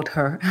you quote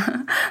her.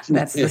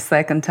 That's the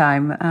second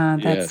time.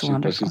 That's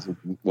wonderful. She's a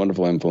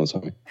wonderful influence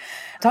on me.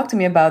 Talk to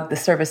me about the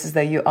services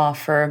that you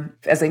offer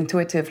as an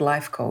intuitive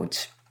life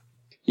coach.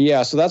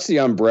 Yeah, so that's the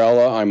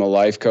umbrella. I'm a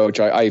life coach.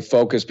 I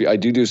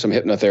do some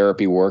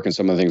hypnotherapy work and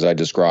some of the things I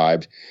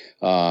described.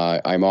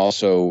 I'm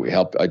also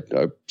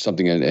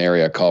something in an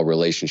area called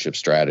relationship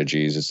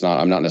strategies.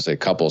 I'm not necessarily a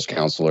couples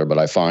counselor, but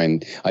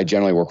I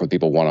generally work with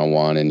people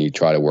one-on-one, and you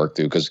try to work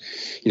through, because,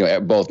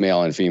 both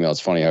male and female, it's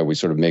funny how we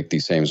sort of make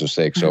these same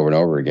mistakes over and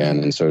over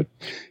again. And so,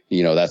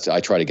 I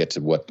try to get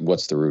to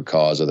what's the root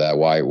cause of that.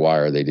 Why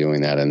are they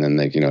doing that? And then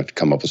they,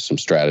 come up with some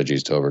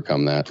strategies to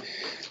overcome that.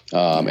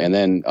 And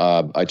then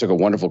I took a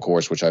wonderful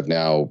course, which I've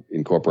now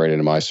incorporated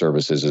into my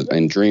services,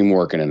 in dream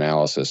work and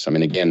analysis. I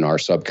mean, again, our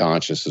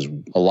subconscious is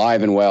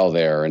alive and well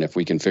there. And if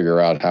we can figure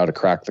out how to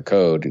crack the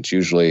code, it's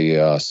usually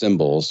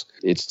symbols.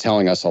 It's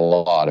telling us a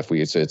lot.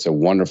 It's a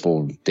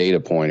wonderful data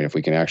point if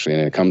we can actually,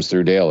 and it comes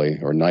through daily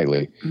or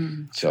nightly.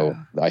 So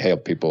I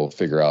help people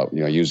figure out,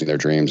 using their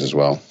dreams as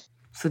well.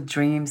 So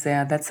dreams,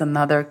 that's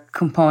another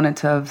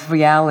component of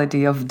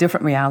reality, of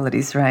different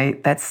realities,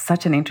 right? That's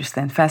such an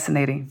interesting,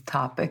 fascinating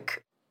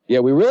topic. Yeah,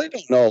 we really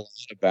don't know a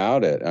lot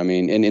about it. I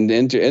mean, and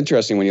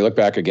interesting when you look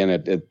back again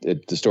at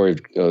the story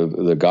of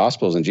the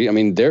Gospels and Jesus. I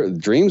mean, their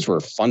dreams were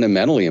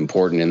fundamentally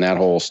important in that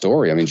whole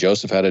story. I mean,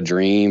 Joseph had a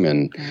dream,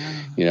 and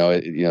he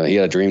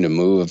had a dream to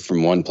move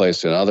from one place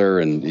to another,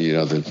 and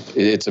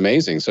it's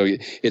amazing. So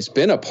it's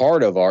been a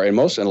part of and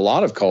a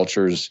lot of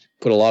cultures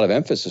put a lot of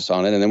emphasis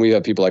on it. And then we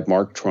have people like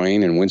Mark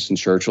Twain and Winston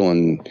Churchill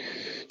and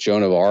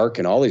Joan of Arc,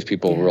 and all these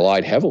people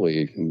relied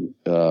heavily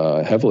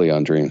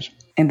on dreams.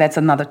 And that's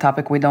another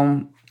topic we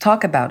don't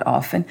talk about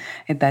often,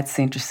 and that's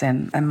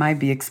interesting. I might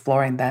be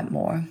exploring that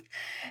more.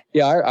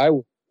 Yeah,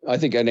 I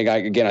think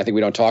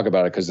we don't talk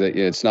about it because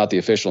it's not the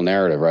official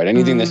narrative, right?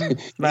 Anything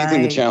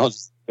that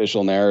challenges the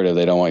official narrative,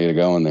 they don't want you to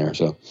go in there.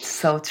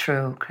 So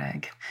true,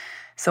 Craig.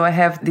 So I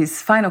have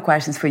these final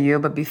questions for you,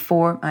 but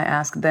before I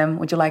ask them,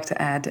 would you like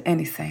to add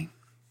anything?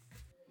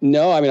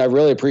 No, I mean, I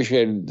really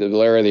appreciated,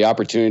 Larry, the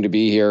opportunity to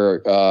be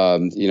here.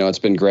 It's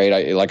been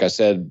great. Like I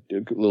said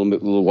a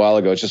little while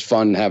ago, it's just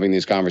fun having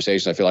these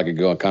conversations. I feel like I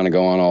could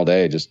go on all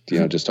day, just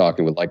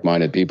talking with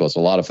like-minded people. It's a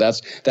lot of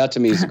that to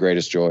me is the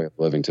greatest joy of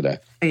living today.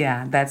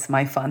 Yeah, that's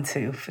my fun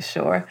too, for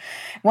sure.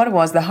 What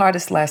was the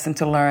hardest lesson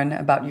to learn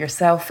about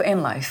yourself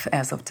in life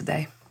as of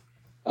today?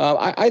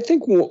 I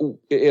think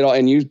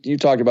and you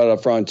talked about it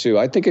up front too.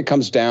 I think it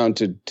comes down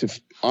to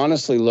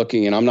honestly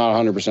looking, and I'm not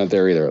 100%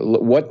 there either.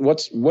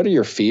 What are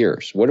your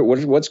fears?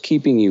 What's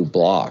keeping you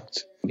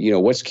blocked?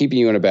 What's keeping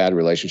you in a bad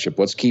relationship?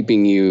 What's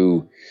keeping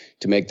you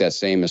to make that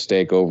same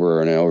mistake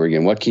over and over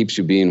again? What keeps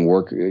you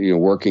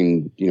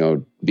working,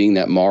 being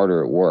that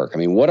martyr at work? I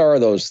mean, what are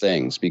those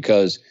things?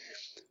 Because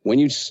when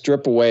you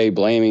strip away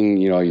blaming,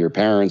 your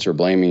parents or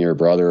blaming your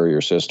brother or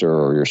your sister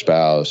or your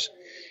spouse,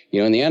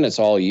 in the end, it's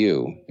all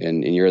you,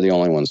 and you're the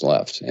only ones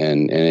left.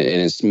 And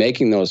it's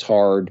making those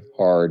hard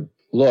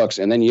looks.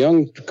 And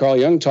then Carl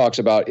Jung talks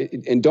about,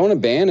 and don't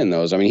abandon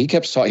those. I mean,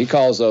 he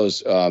calls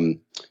those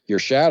your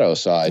shadow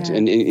sides. Yeah.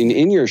 And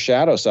in your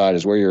shadow side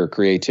is where your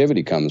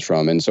creativity comes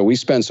from. And so we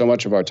spend so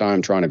much of our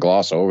time trying to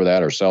gloss over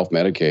that or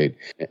self-medicate.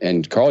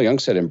 And Carl Jung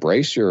said,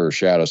 embrace your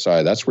shadow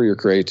side. That's where your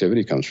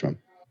creativity comes from.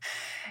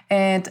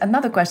 And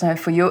another question I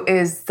have for you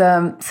is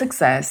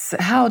success.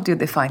 How do you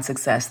define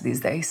success these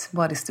days?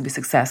 What is to be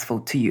successful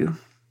to you?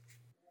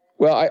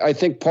 Well, I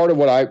think part of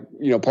what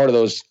part of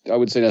those, I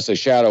would say necessarily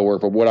shadow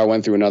work, but what I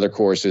went through in other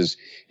courses,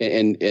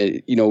 and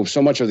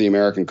so much of the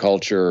American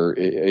culture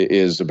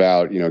is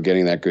about,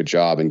 getting that good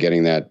job and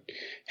getting that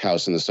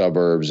house in the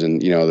suburbs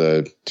and,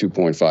 the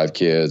 2.5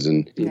 kids.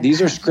 And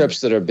these are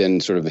scripts that have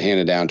been sort of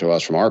handed down to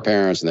us from our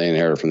parents and they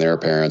inherited from their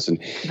parents. And,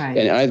 right.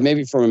 And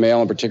maybe from a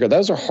male in particular,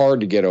 those are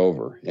hard to get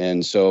over.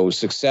 And so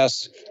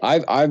success,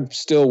 I'm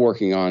still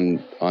working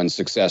on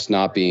success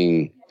not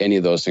being any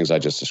of those things I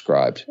just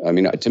described. I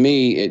mean, to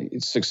me,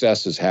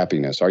 success is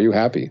happiness. Are you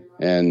happy?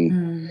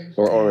 And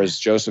or as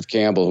Joseph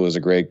Campbell, who was a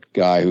great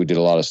guy who did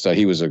a lot of study,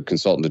 he was a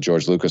consultant to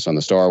George Lucas on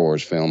the Star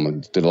Wars film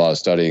and did a lot of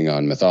studying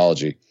on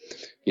mythology.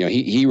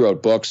 He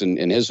wrote books,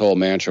 and his whole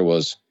mantra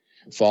was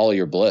follow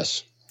your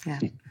bliss.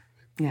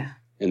 Yeah.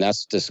 And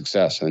that's the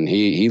success. And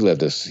he lived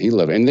this.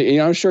 And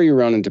I'm sure you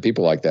run into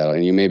people like that,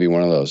 and you may be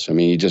one of those. I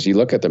mean, you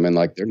look at them and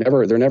like they're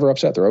never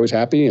upset. They're always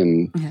happy,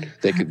 and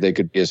they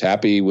could be as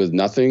happy with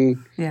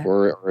nothing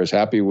or as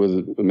happy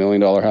with $1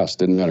 million house.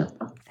 Didn't matter.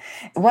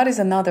 What is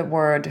another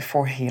word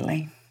for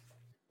healing?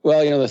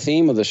 Well, the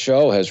theme of the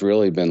show has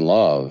really been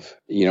love.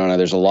 And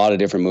there's a lot of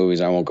different movies.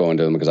 I won't go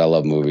into them because I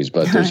love movies,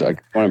 but there's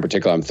one in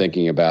particular I'm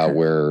thinking about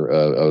where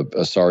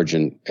a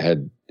sergeant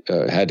had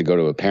to go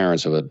to the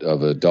parents of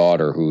a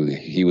daughter who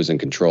he was in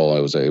control. It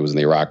was in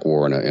the Iraq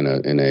War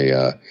in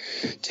a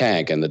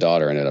tank, and the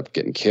daughter ended up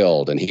getting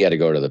killed. And he had to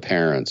go to the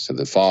parents, and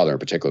the father in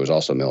particular was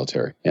also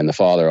military. And the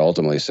father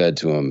ultimately said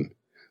to him,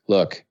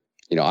 "Look,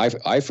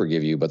 I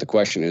forgive you, but the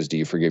question is, do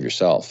you forgive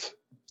yourself?"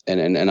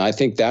 And I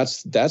think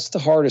that's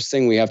the hardest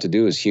thing we have to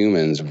do as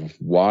humans.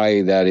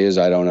 Why that is,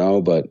 I don't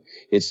know, but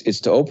it's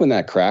to open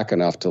that crack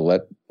enough to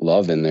let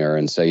love in there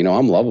and say,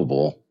 I'm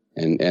lovable.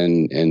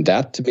 And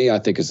that to me, I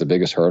think is the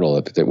biggest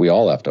hurdle that we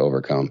all have to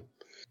overcome.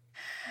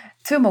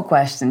 2 more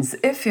questions.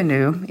 If you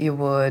knew you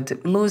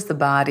would lose the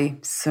body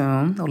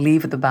soon or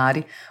leave the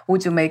body,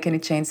 would you make any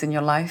change in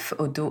your life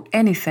or do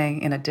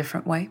anything in a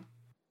different way?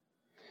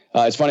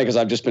 It's funny because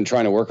I've just been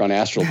trying to work on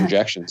astral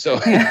projection. So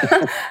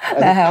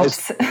that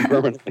helps.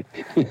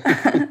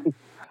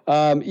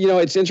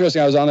 It's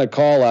interesting. I was on a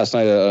call last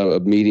night,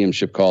 a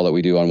mediumship call that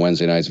we do on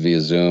Wednesday nights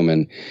via Zoom,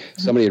 and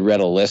somebody had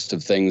read a list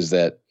of things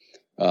that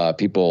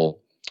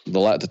people,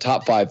 the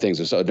top 5 things.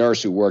 There's a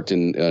nurse who worked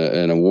in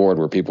an ward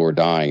where people were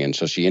dying, and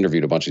so she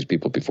interviewed a bunch of these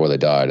people before they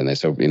died, and they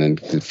said,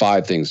 the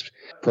 5 things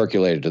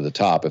percolated to the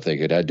top if they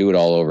could do it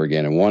all over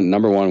again. And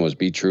number 1 was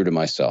be true to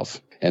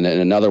myself. And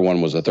then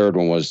the third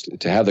one was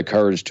to have the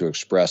courage to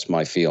express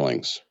my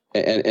feelings.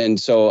 And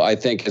so I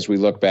think as we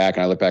look back,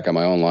 and I look back at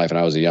my own life, and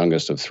I was the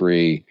youngest of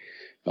 3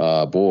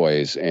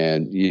 boys,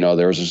 and,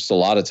 there was just a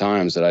lot of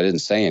times that I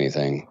didn't say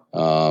anything,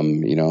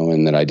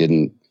 and that I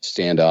didn't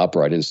stand up,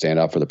 or I didn't stand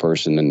up for the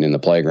person in the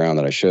playground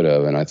that I should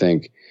have. And I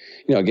think,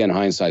 again,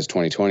 hindsight's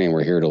 20/20, and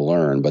we're here to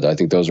learn. But I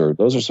think those are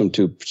some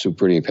two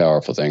pretty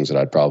powerful things that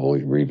I'd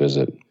probably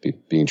revisit,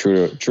 being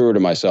truer to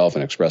myself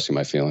and expressing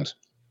my feelings.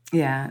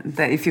 Yeah,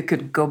 that if you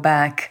could go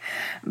back.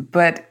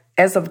 But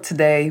as of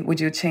today, would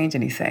you change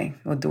anything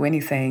or do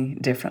anything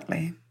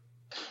differently?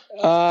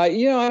 I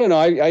don't know.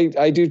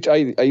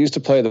 I used to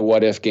play the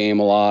what if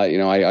game a lot.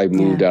 I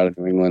moved out of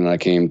New England and I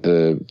came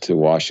to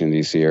Washington,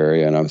 D.C.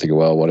 area, and I'm thinking,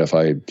 well, what if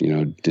I,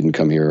 didn't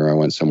come here or I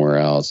went somewhere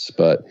else?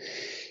 But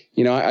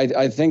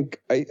I think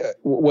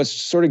what's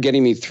sort of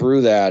getting me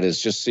through that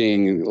is just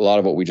seeing a lot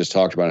of what we just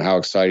talked about and how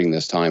exciting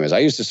this time is. I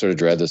used to sort of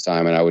dread this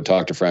time, and I would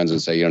talk to friends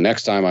and say,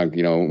 next time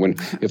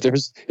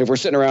if we're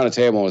sitting around a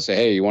table and we say,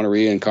 hey, you want to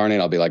reincarnate?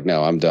 I'll be like,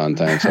 no, I'm done.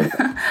 Thanks.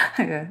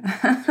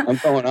 I'm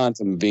going on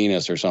to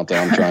Venus or something.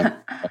 I'm trying.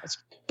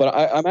 But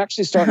I'm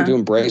actually starting to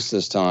embrace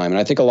this time. And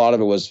I think a lot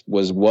of it was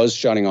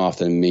shutting off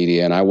the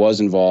media. And I was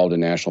involved in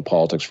national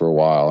politics for a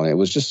while. And it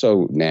was just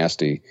so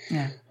nasty.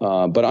 Yeah.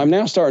 But I'm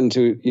now starting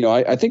to,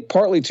 I think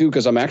partly too,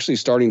 because I'm actually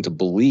starting to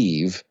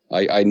believe,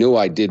 I knew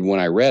I did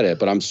when I read it,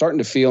 but I'm starting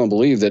to feel and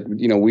believe that,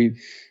 we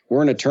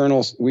are an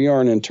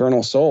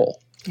eternal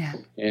soul. Yeah.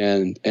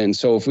 And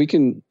so if we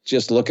can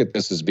just look at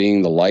this as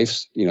being the life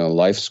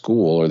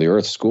school or the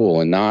earth school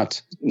and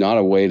not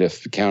a way to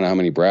count how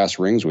many brass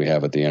rings we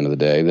have at the end of the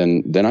day,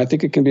 then I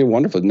think it can be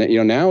wonderful.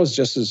 Now is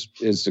just as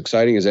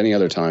exciting as any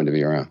other time to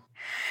be around.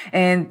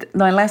 And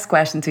my last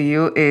question to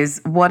you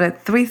is, what are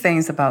 3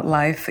 things about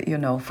life you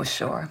know for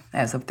sure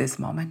as of this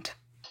moment?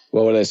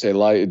 What would I say?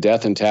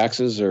 Death and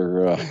taxes,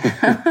 or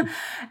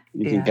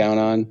you can count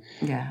on?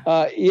 Yeah.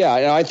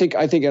 I think,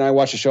 and I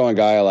watched a show on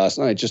Gaia last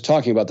night, just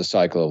talking about the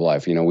cycle of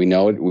life. We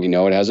know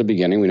it has a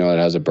beginning. We know it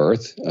has a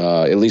birth.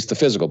 At least the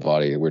physical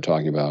body we're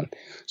talking about.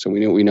 So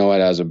we know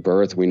it has a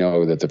birth. We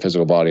know that the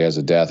physical body has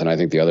a death. And I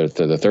think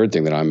the third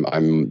thing that I'm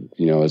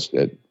is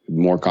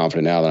more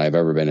confident now than I've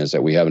ever been is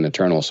that we have an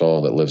eternal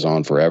soul that lives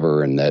on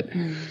forever, and that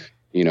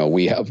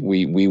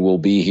we will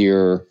be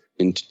here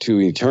into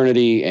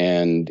eternity,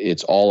 and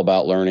it's all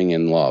about learning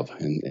and love,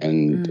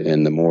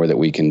 and the more that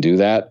we can do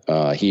that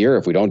here,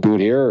 if we don't do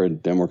it here,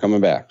 then we're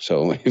coming back.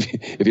 So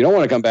if you don't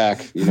want to come back,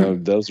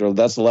 that's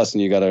the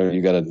lesson you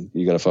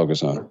gotta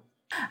focus on.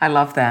 I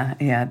love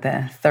that. Yeah,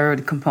 the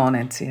third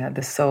component,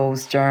 the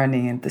soul's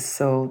journey and the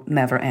soul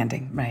never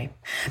ending, right?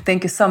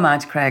 Thank you so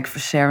much, Craig, for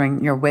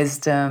sharing your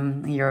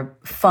wisdom, your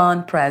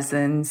fun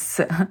presence,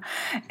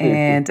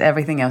 and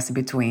everything else in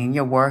between,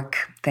 your work.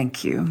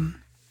 Thank you.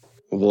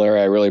 Well,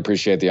 Valeria, I really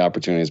appreciate the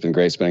opportunity. It's been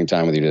great spending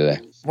time with you today.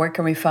 Where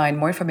can we find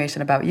more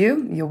information about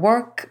you, your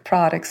work,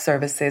 products,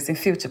 services, and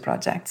future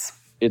projects?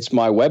 It's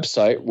my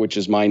website, which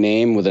is my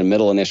name with a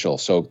middle initial.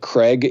 So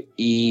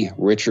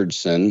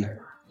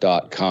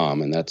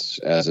CraigERichardson.com, and that's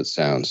as it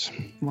sounds.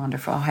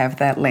 Wonderful. I'll have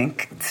that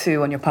link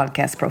too on your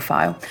podcast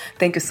profile.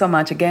 Thank you so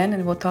much again,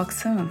 and we'll talk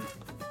soon.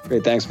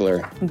 Great. Thanks,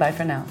 Valeria. Bye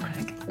for now,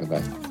 Craig.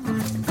 Bye-bye.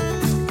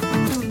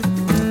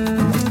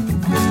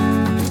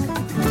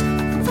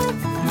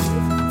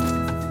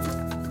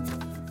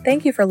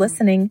 Thank you for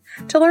listening.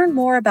 To learn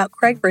more about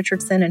Craig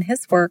Richardson and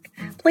his work,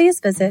 please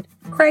visit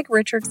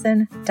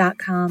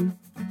CraigRichardson.com.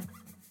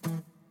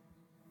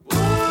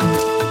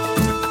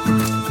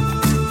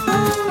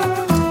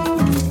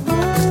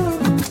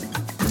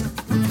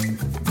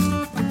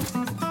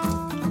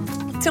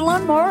 To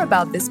learn more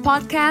about this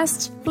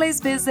podcast,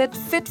 please visit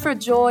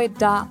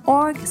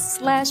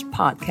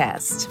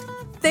fitforjoy.org/podcast.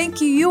 Thank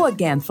you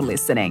again for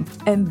listening,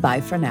 and bye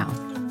for now.